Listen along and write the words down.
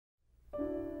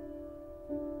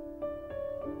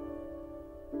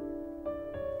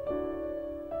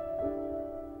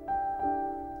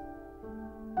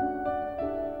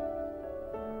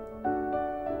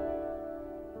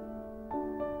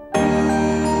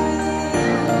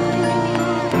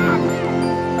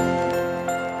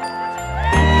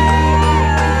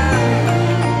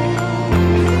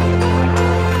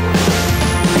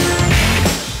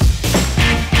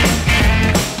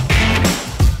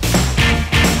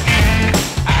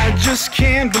just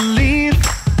can't believe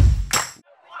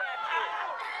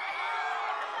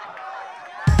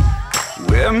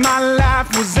where my life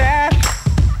was at.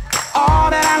 All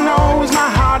that I know is my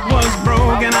heart was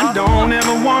broken. I don't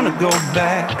ever want to go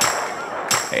back.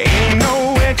 Ain't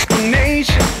no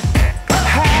explanation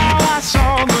how I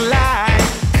saw the light.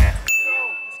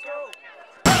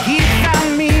 He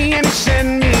found me and he set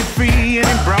me free, and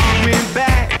he brought me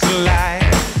back to life.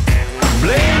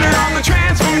 Blame it on the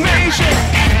transformation,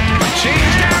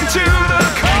 change down to the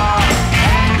core.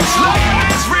 This love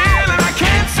is real and I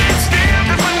can't sit still,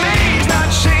 'cause my name's not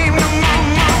shame no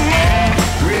more.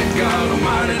 Great God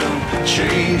Almighty, don't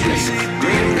change me.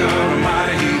 Great God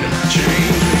Almighty, He don't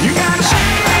change me. You gotta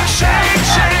shake, shake,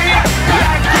 shake,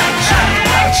 like that,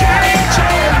 shake, shake,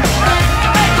 shake.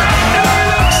 Don't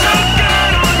look so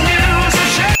good on you, so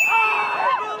shake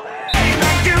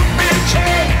like you've been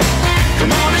changed.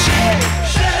 Come on and shake,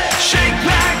 shake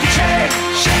like you shake,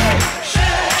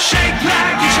 shake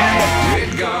like you shake.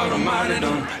 Great God Almighty,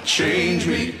 don't change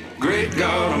me. Great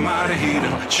God Almighty, He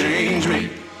don't change me.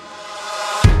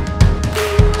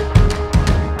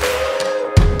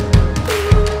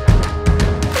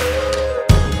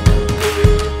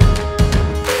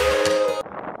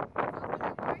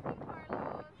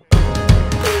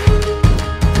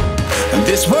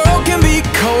 This world can be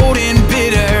cold and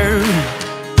bitter.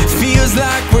 Feels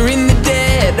like we're in the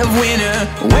dead of winter,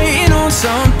 waiting on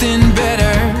something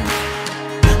better.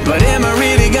 But am I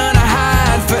really gonna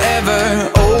hide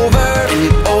forever, over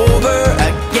and over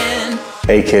again?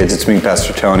 Hey kids, it's me,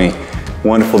 Pastor Tony.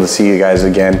 Wonderful to see you guys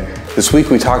again. This week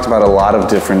we talked about a lot of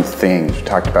different things. We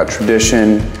talked about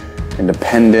tradition,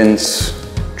 independence,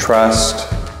 trust,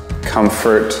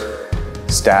 comfort,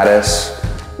 status,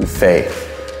 and faith.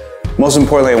 Most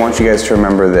importantly, I want you guys to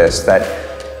remember this, that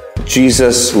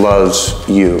Jesus loves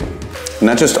you.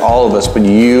 Not just all of us, but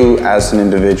you as an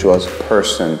individual, as a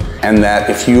person. And that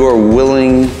if you are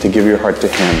willing to give your heart to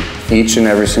Him each and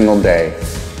every single day,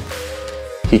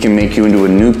 He can make you into a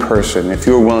new person. If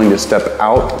you're willing to step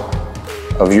out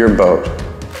of your boat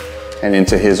and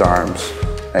into His arms,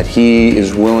 that He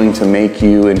is willing to make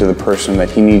you into the person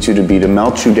that He needs you to be, to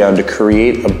melt you down, to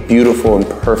create a beautiful and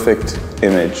perfect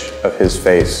image of His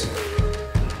face.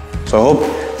 So I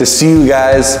hope to see you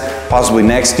guys possibly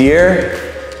next year,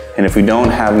 and if we don't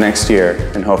have next year,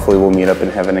 then hopefully we'll meet up in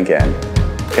heaven again.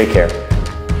 Take care.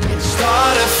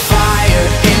 Start a fire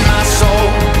in my soul,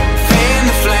 fan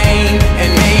the flame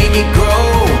and make it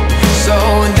grow, so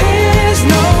there's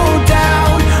no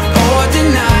doubt or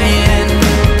denying.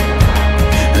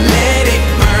 Let it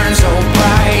burn so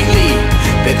brightly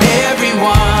that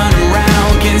everyone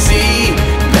around can see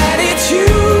that it's you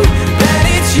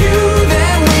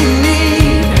that we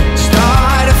need.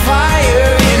 Start a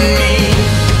fire in me.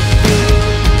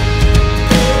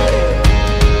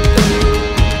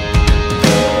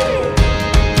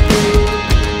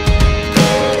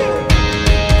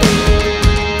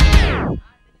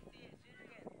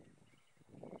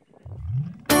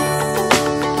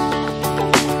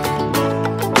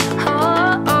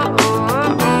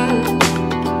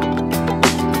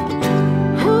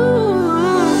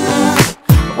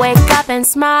 Wake up and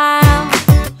smile,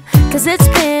 'cause it's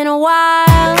been a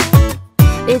while.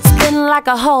 It's been like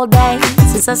a whole day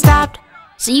since I stopped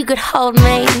so you could hold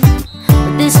me.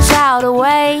 But this child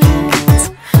awaits,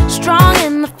 strong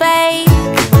in the faith.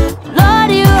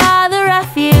 Lord, you are the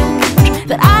refuge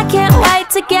that I can't wait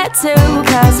to get to,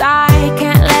 'cause I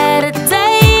can't let a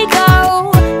day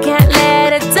go, can't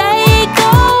let a day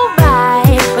go by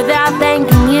without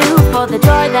thanking you for the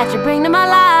joy that you bring to my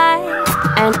life.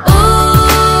 And ooh,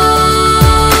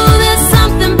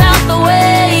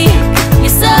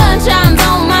 shines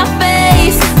on my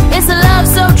face. It's a love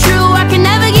so true, I can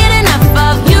never get enough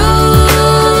of you.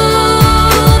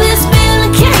 This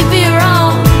feeling can't be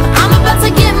wrong. I'm about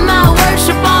to get my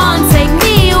worship on. Take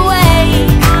me away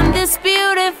on this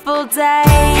beautiful day.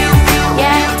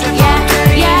 Yeah, yeah.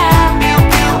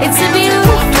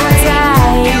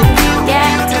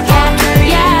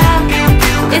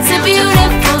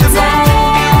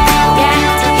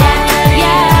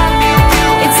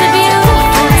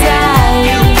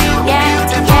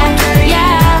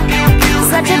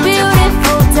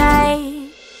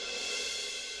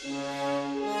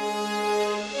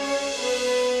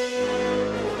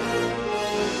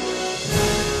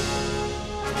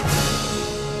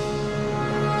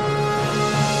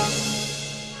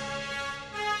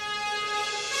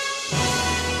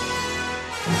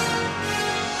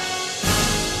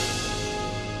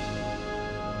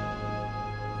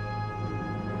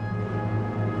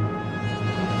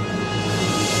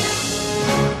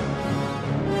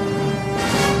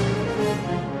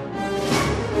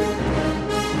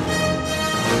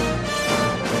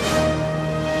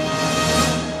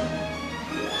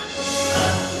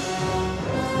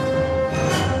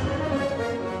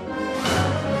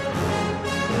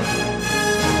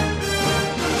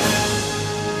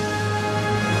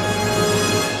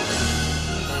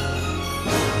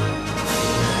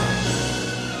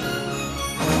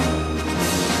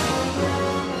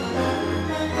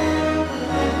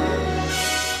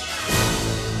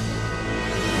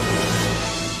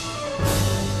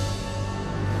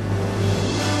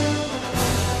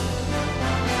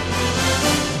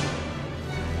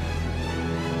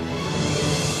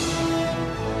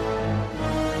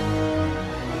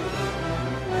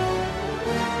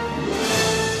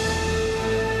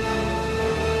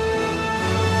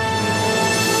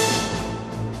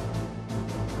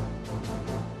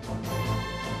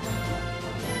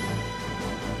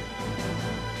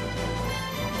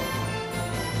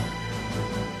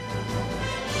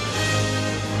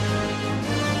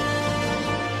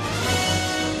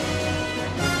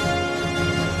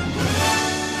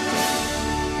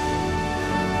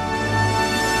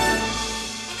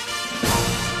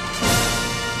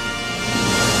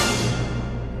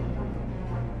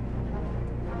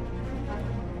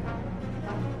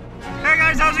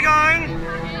 how's it going?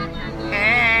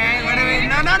 Hey, what are we?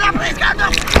 No, please, God,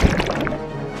 no!